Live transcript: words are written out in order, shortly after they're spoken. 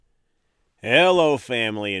Hello,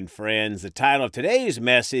 family and friends. The title of today's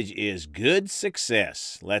message is Good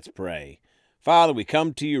Success. Let's pray. Father, we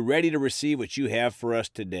come to you ready to receive what you have for us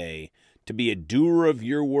today. To be a doer of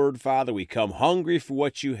your word, Father, we come hungry for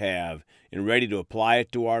what you have and ready to apply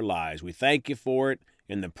it to our lives. We thank you for it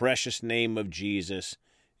in the precious name of Jesus.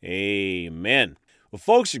 Amen. Well,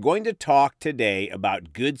 folks, we're going to talk today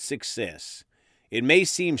about good success. It may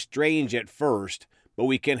seem strange at first, but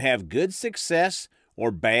we can have good success or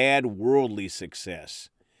bad worldly success.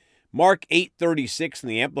 Mark 8:36 in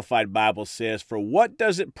the Amplified Bible says, "For what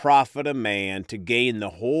does it profit a man to gain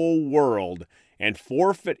the whole world and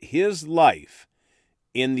forfeit his life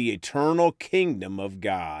in the eternal kingdom of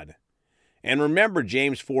God?" And remember,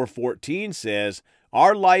 James 4:14 says,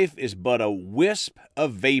 "Our life is but a wisp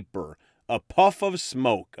of vapor, a puff of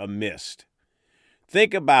smoke, a mist."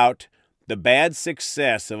 Think about the bad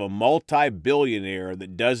success of a multi-billionaire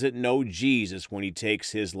that doesn't know Jesus when he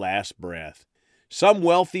takes his last breath. Some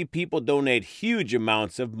wealthy people donate huge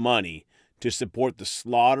amounts of money to support the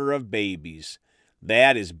slaughter of babies.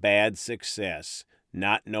 That is bad success,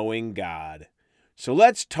 not knowing God. So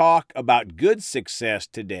let's talk about good success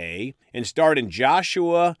today and start in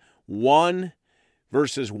Joshua 1,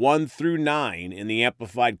 verses 1 through 9 in the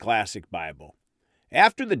Amplified Classic Bible.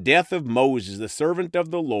 After the death of Moses, the servant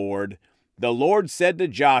of the Lord said to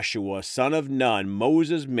Joshua, son of Nun,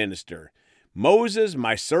 Moses' minister, "Moses,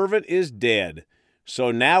 my servant, is dead. So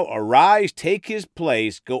now arise, take his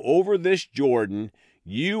place, go over this Jordan,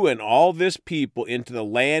 you and all this people, into the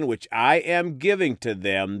land which I am giving to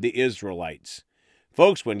them, the Israelites."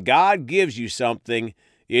 Folks, when God gives you something,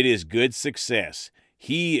 it is good success.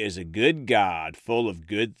 He is a good God, full of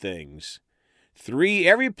good things. 3,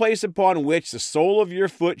 every place upon which the sole of your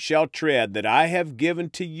foot shall tread that I have given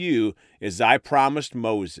to you, as I promised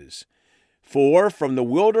Moses. 4, from the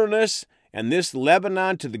wilderness and this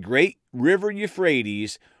Lebanon to the great river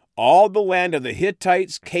Euphrates, all the land of the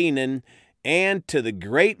Hittites, Canaan, and to the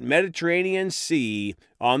great Mediterranean Sea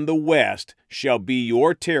on the west shall be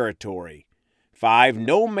your territory. 5,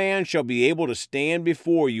 no man shall be able to stand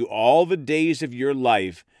before you all the days of your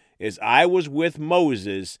life. As I was with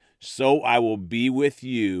Moses, so I will be with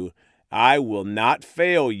you. I will not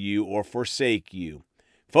fail you or forsake you.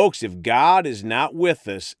 Folks, if God is not with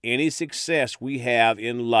us, any success we have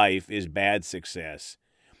in life is bad success.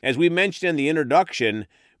 As we mentioned in the introduction,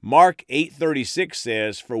 Mark 8:36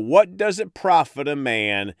 says, "For what does it profit a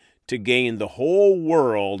man to gain the whole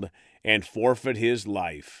world and forfeit his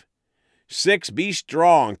life?" 6, be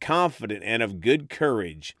strong, confident, and of good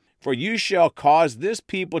courage. For you shall cause this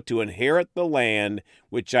people to inherit the land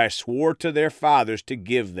which I swore to their fathers to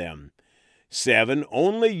give them. 7,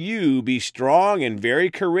 only you be strong and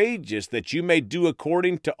very courageous, that you may do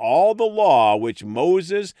according to all the law which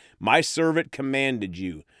Moses my servant commanded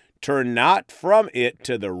you. Turn not from it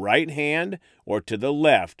to the right hand or to the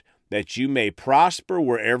left, that you may prosper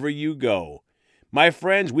wherever you go. My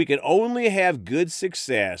friends, we can only have good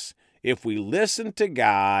success if we listen to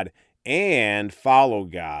God and follow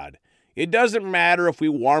God. It doesn't matter if we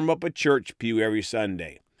warm up a church pew every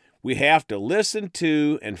Sunday. We have to listen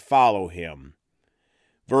to and follow him.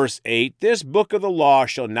 Verse 8, this book of the law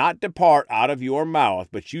shall not depart out of your mouth,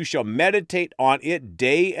 but you shall meditate on it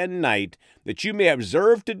day and night, that you may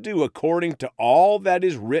observe to do according to all that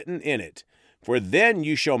is written in it. For then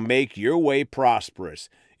you shall make your way prosperous,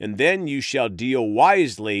 and then you shall deal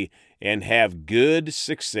wisely and have good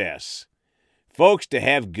success. Folks, to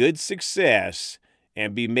have good success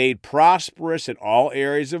and be made prosperous in all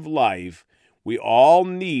areas of life, we all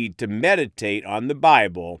need to meditate on the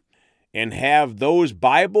Bible and have those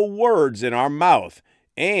Bible words in our mouth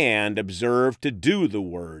and observe to do the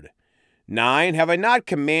word. 9, have I not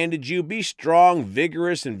commanded you, be strong,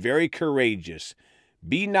 vigorous, and very courageous.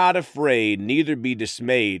 Be not afraid, neither be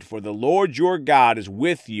dismayed, for the Lord your God is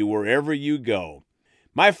with you wherever you go.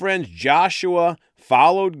 My friends, Joshua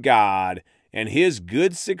followed God, and his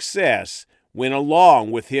good success went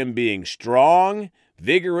along with him being strong,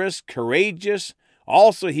 vigorous, courageous.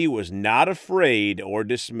 Also, he was not afraid or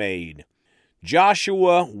dismayed.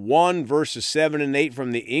 Joshua 1, verses 7 and 8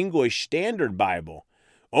 from the English Standard Bible.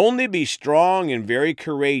 Only be strong and very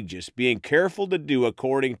courageous, being careful to do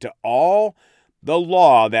according to all the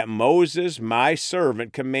law that Moses, my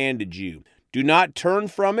servant, commanded you. Do not turn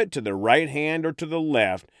from it to the right hand or to the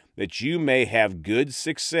left, that you may have good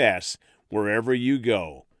success wherever you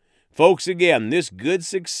go. Folks, again, this good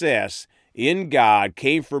success in God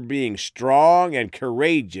came from being strong and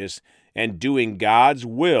courageous and doing God's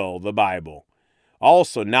will, the Bible.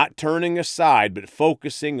 Also, not turning aside, but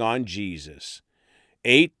focusing on Jesus.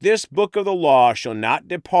 8, this book of the law shall not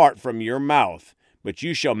depart from your mouth, but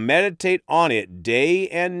you shall meditate on it day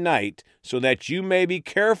and night, so that you may be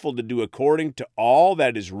careful to do according to all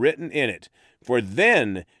that is written in it. For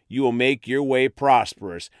then you will make your way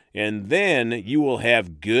prosperous, and then you will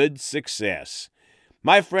have good success.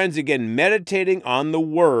 My friends, again, meditating on the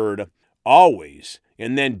Word always,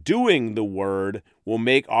 and then doing the Word will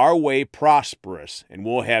make our way prosperous, and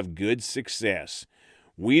we'll have good success.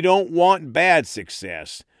 We don't want bad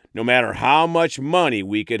success, no matter how much money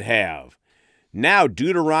we could have. Now,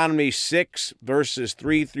 Deuteronomy 6, verses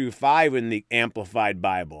 3 through 5 in the Amplified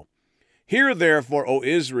Bible. Hear therefore, O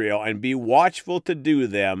Israel, and be watchful to do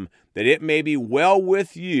them, that it may be well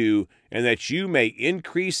with you, and that you may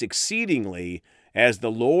increase exceedingly, as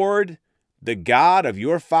the Lord, the God of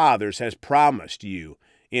your fathers, has promised you,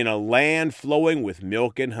 in a land flowing with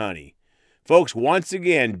milk and honey. Folks, once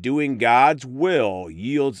again, doing God's will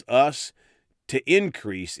yields us to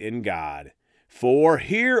increase in God. For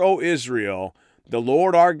hear, O Israel, the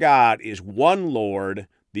Lord our God is one Lord,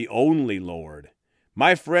 the only Lord.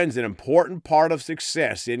 My friends, an important part of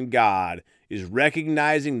success in God is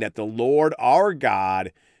recognizing that the Lord our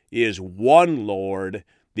God is one Lord,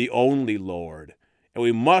 the only Lord. And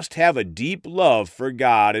we must have a deep love for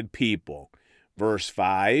God and people. Verse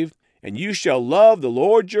 5, and you shall love the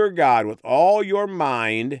Lord your God with all your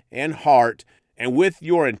mind and heart, and with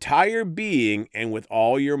your entire being, and with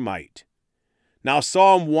all your might. Now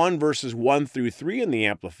Psalm 1, verses 1 through 3 in the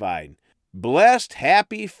Amplified. Blessed,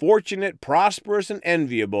 happy, fortunate, prosperous, and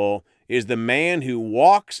enviable is the man who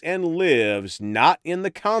walks and lives not in the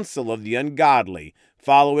counsel of the ungodly,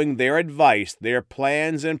 following their advice, their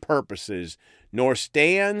plans and purposes, nor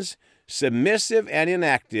stands submissive and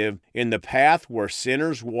inactive in the path where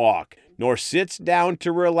sinners walk, nor sits down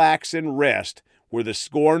to relax and rest where the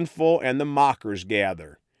scornful and the mockers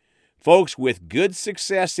gather. Folks, with good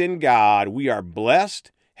success in God, we are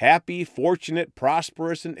blessed, happy, fortunate,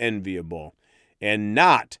 prosperous, and enviable, and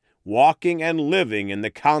not walking and living in the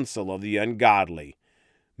counsel of the ungodly.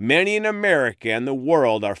 Many in America and the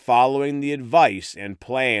world are following the advice and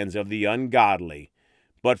plans of the ungodly.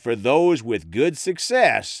 But for those with good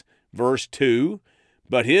success, verse 2,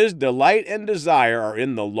 but his delight and desire are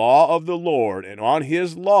in the law of the Lord, and on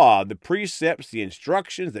his law, the precepts, the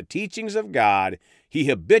instructions, the teachings of God, he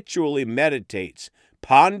habitually meditates,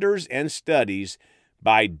 ponders, and studies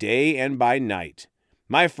by day and by night.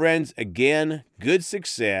 My friends, again, good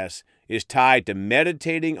success is tied to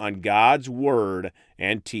meditating on God's word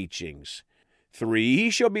and teachings. 3, he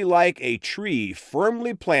shall be like a tree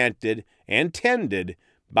firmly planted and tended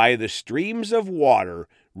by the streams of water,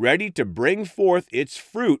 ready to bring forth its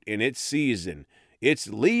fruit in its season. Its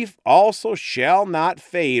leaf also shall not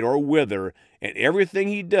fade or wither, and everything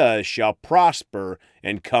he does shall prosper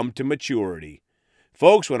and come to maturity.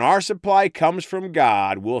 Folks, when our supply comes from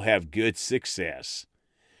God, we'll have good success.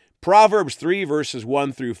 Proverbs 3, verses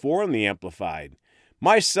 1 through 4 in the Amplified.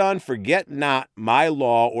 My son, forget not my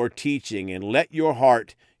law or teaching, and let your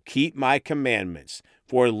heart keep my commandments.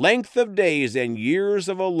 For length of days and years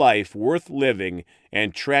of a life worth living,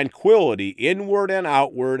 and tranquility inward and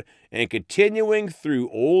outward, and continuing through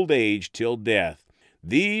old age till death,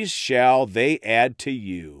 these shall they add to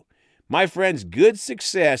you. My friends, good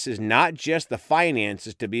success is not just the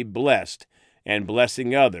finances to be blessed and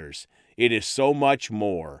blessing others. It is so much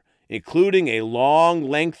more, including a long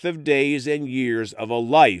length of days and years of a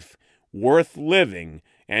life worth living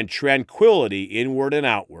and tranquility inward and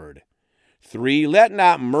outward. 3, let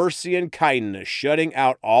not mercy and kindness, shutting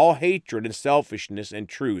out all hatred and selfishness and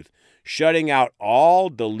truth, shutting out all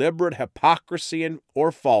deliberate hypocrisy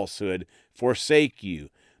or falsehood, forsake you.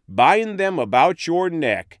 Bind them about your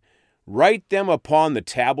neck, write them upon the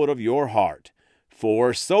tablet of your heart.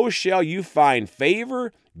 For so shall you find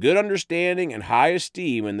favor, good understanding, and high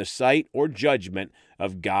esteem in the sight or judgment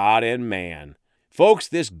of God and man. Folks,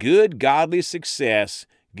 this good, godly success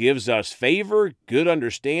gives us favor, good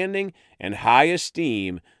understanding, and high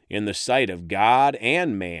esteem in the sight of God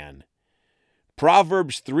and man.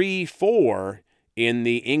 Proverbs 3:4 in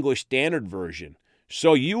the English Standard Version.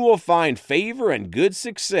 So you will find favor and good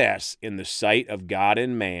success in the sight of God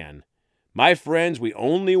and man. My friends, we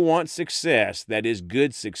only want success that is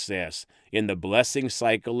good success in the blessing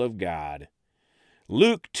cycle of God.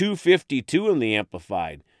 Luke 2:52 in the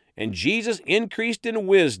Amplified. And Jesus increased in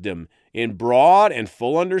wisdom, in broad and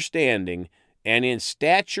full understanding, and in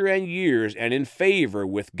stature and years, and in favor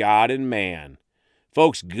with God and man.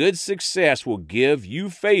 Folks, good success will give you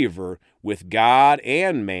favor with God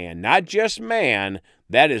and man, not just man.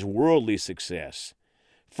 That is worldly success.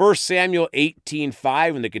 1 Samuel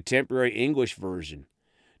 18:5 in the Contemporary English Version.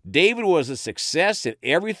 David was a success in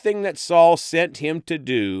everything that Saul sent him to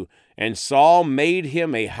do, and Saul made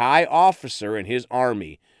him a high officer in his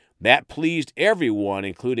army. That pleased everyone,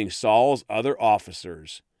 including Saul's other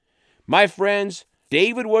officers. My friends,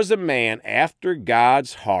 David was a man after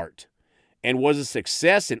God's heart and was a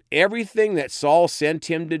success in everything that Saul sent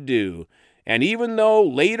him to do. And even though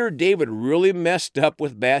later David really messed up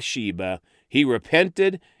with Bathsheba, he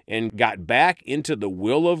repented and got back into the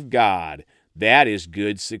will of God. That is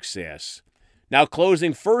good success. Now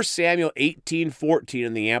closing 1 Samuel 18:14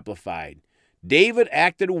 in the Amplified. David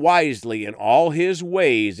acted wisely in all his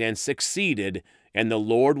ways and succeeded, and the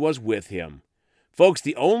Lord was with him. Folks,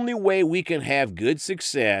 the only way we can have good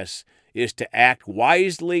success is to act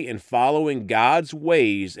wisely in following God's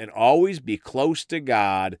ways and always be close to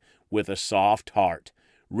God with a soft heart,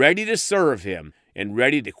 ready to serve Him and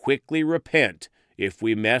ready to quickly repent if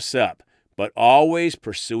we mess up, but always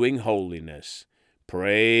pursuing holiness.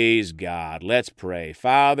 Praise God. Let's pray.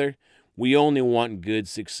 Father, we only want good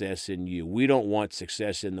success in you. We don't want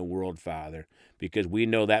success in the world, Father, because we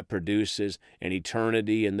know that produces an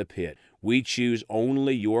eternity in the pit. We choose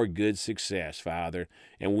only your good success, Father.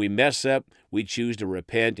 And when we mess up, we choose to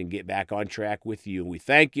repent and get back on track with you. We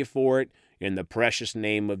thank you for it in the precious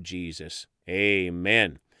name of Jesus.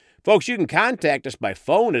 Amen. Folks, you can contact us by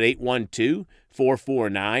phone at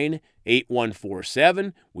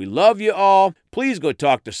 812-449-8147. We love you all. Please go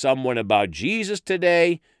talk to someone about Jesus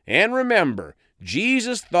today. And remember,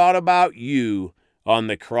 Jesus thought about you on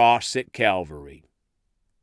the cross at Calvary.